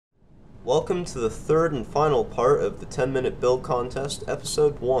Welcome to the third and final part of the 10-minute build contest,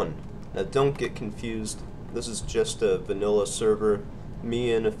 episode 1. Now don't get confused, this is just a vanilla server.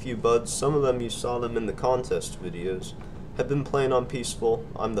 Me and a few buds, some of them you saw them in the contest videos, have been playing on peaceful.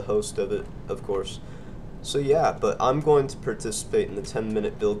 I'm the host of it, of course. So yeah, but I'm going to participate in the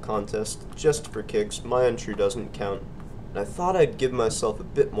 10-minute build contest just for kicks. My entry doesn't count. And I thought I'd give myself a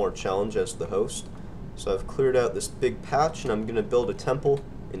bit more challenge as the host. So I've cleared out this big patch and I'm going to build a temple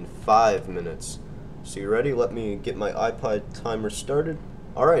in 5 minutes. So you ready? Let me get my iPod timer started.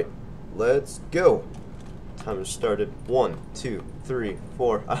 Alright, let's go. Timer started. 1, 2, 3,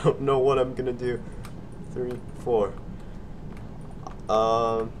 4. I don't know what I'm going to do. 3, 4.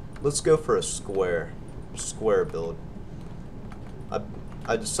 Let's go for a square build.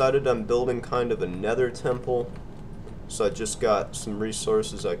 I decided I'm building kind of a nether temple, so I just got some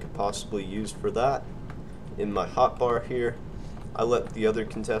resources I could possibly use for that in my hotbar here. I let the other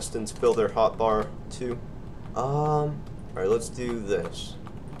contestants fill their hotbar too. Alright, let's do this.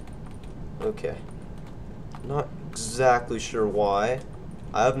 Okay. Not exactly sure why.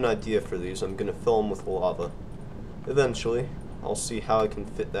 I have an idea for these. I'm gonna fill them with lava. Eventually, I'll see how I can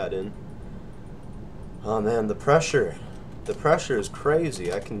fit that in. Oh man, the pressure. The pressure is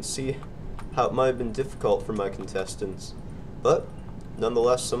crazy. I can see how it might have been difficult for my contestants. But,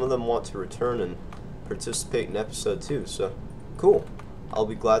 nonetheless, some of them want to return and participate in episode 2, so cool. I'll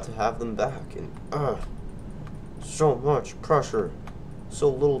be glad to have them back. And, so much pressure. So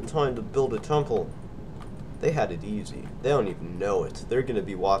little time to build a temple. They had it easy. They don't even know it. They're gonna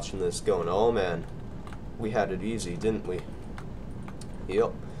be watching this going, oh man, we had it easy, didn't we?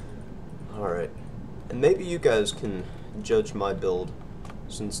 Yep. Alright. And maybe you guys can judge my build,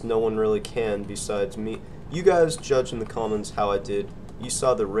 since no one really can besides me. You guys judge in the comments how I did. You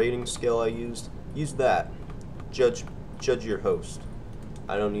saw the rating scale I used. Use that. Judge your host.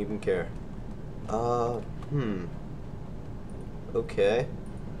 I don't even care. Okay.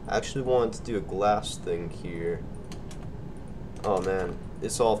 I actually wanted to do a glass thing here. Oh man,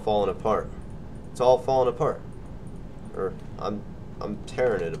 it's all falling apart. It's all falling apart. Or I'm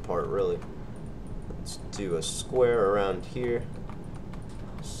tearing it apart, really. Let's do a square around here.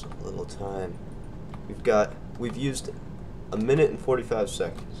 So little time. We've used 1 minute and 45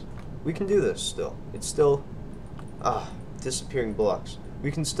 seconds. We can do this still. It's still disappearing blocks.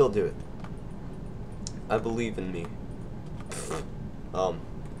 We can still do it. I believe in me.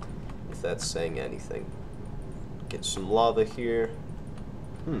 If that's saying anything. Get some lava here.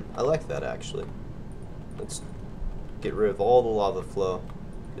 I like that actually. Let's get rid of all the lava flow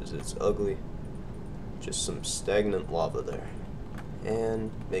because it's ugly. Just some stagnant lava there.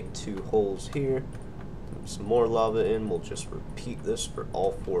 And make 2 holes here. Put some more lava in. We'll just repeat this for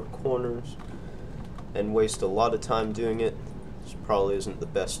all 4 corners. And waste a lot of time doing it. This probably isn't the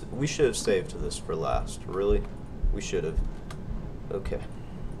best. We should have saved this for last. Really? We should have. Okay.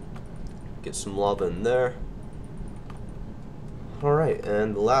 Get some lava in there. Alright,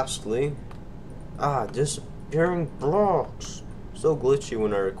 and lastly, disappearing blocks. So glitchy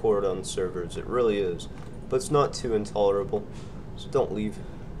when I record on servers, it really is. But it's not too intolerable, so don't leave.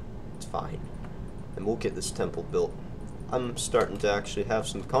 It's fine. And we'll get this temple built. I'm starting to actually have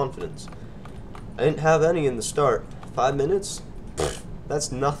some confidence. I didn't have any in the start. 5 minutes? Pfft,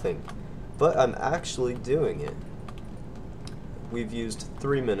 that's nothing. But I'm actually doing it. We've used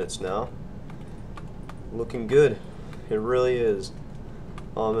 3 minutes now. Looking good. It really is.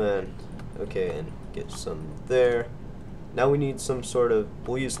 Oh man. Okay, and get some there. Now we need some sort of,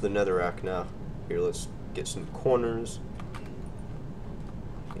 we'll use the netherrack now. Here, let's get some corners.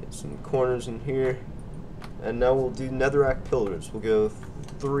 Get some corners in here. And now we'll do netherrack pillars. We'll go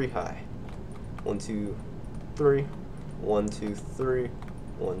 3 high. 1, 2, 3. 1, 2, 3.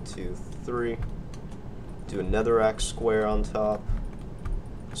 1, 2, 3. Do a netherrack square on top.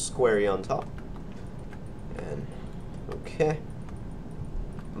 Squarey on top. And, okay.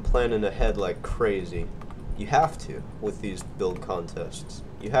 I'm planning ahead like crazy. You have to with these build contests.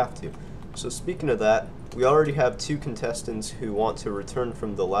 You have to. So speaking of that, we already have 2 contestants who want to return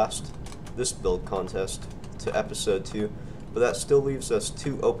from this build contest to episode 2, but that still leaves us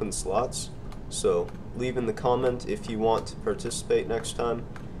 2 open slots. So leave in the comment if you want to participate next time.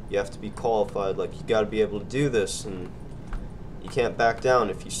 You have to be qualified, like you gotta be able to do this, and you can't back down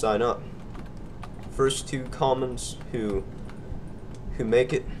if you sign up. First 2 comments who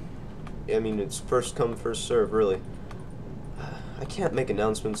make it, I mean, it's first come, first serve, really. I can't make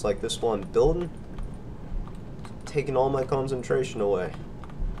announcements like this while I'm building. Taking all my concentration away.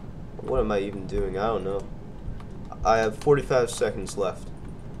 What am I even doing? I don't know. I have 45 seconds left.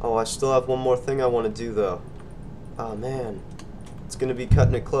 Oh, I still have one more thing I want to do, though. Oh, man. It's gonna be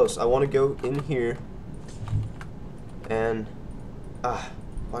cutting it close. I want to go in here and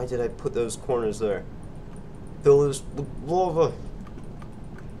why did I put those corners there? Fill this with lava.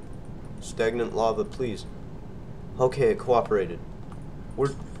 Stagnant lava, please. Okay, it cooperated. We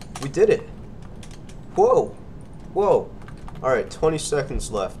did it. Whoa, whoa. All right, 20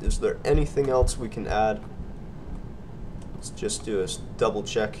 seconds left. Is there anything else we can add? Let's just do a double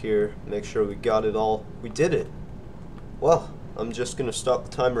check here. Make sure we got it all. We did it. Well, I'm just gonna stop the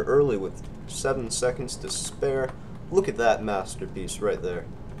timer early with 7 seconds to spare. Look at that masterpiece right there.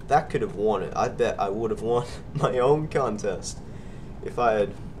 That could have won it. I bet I would have won my own contest if I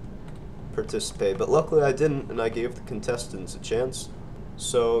had participated. But luckily I didn't, and I gave the contestants a chance.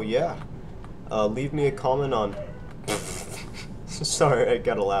 So yeah, leave me a comment on... Sorry, I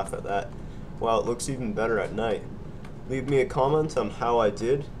gotta laugh at that. Wow, it looks even better at night. Leave me a comment on how I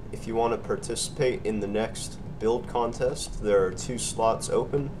did. If you want to participate in the next build contest, there are 2 slots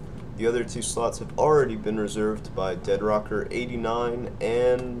open. The other 2 slots have already been reserved by Deadrocker89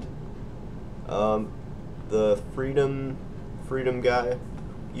 and the Freedom guy.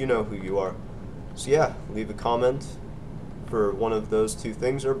 You know who you are. So yeah, leave a comment for one of those 2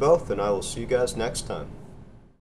 things or both, and I will see you guys next time.